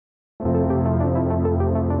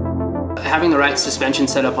Having the right suspension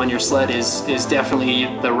setup on your sled is definitely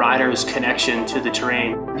the rider's connection to the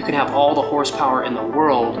terrain. You can have all the horsepower in the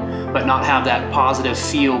world, but not have that positive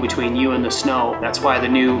feel between you and the snow. That's why the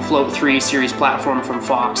new Float 3 series platform from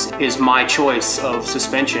Fox is my choice of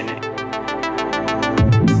suspension.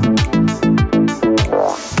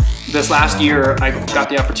 This last year, I got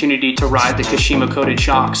the opportunity to ride the Kashima coated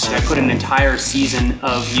shocks. I put an entire season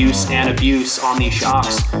of use and abuse on these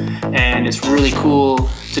shocks, and it's really cool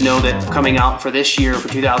to know that coming out for this year, for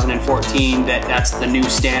 2014, that's the new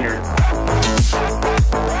standard.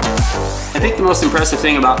 I think the most impressive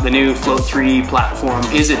thing about the new Float 3 platform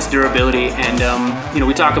is its durability, and you know,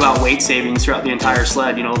 we talk about weight savings throughout the entire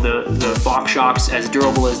sled. You know, the Fox shocks, as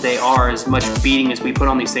durable as they are, as much beating as we put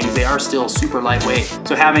on these things, they are still super lightweight.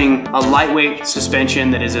 So having a lightweight suspension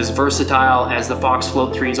that is as versatile as the Fox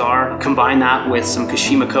Float 3s are, combine that with some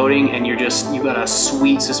Kashima coating, and you've got a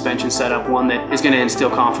sweet suspension setup, one that is going to instill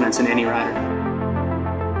confidence in any rider.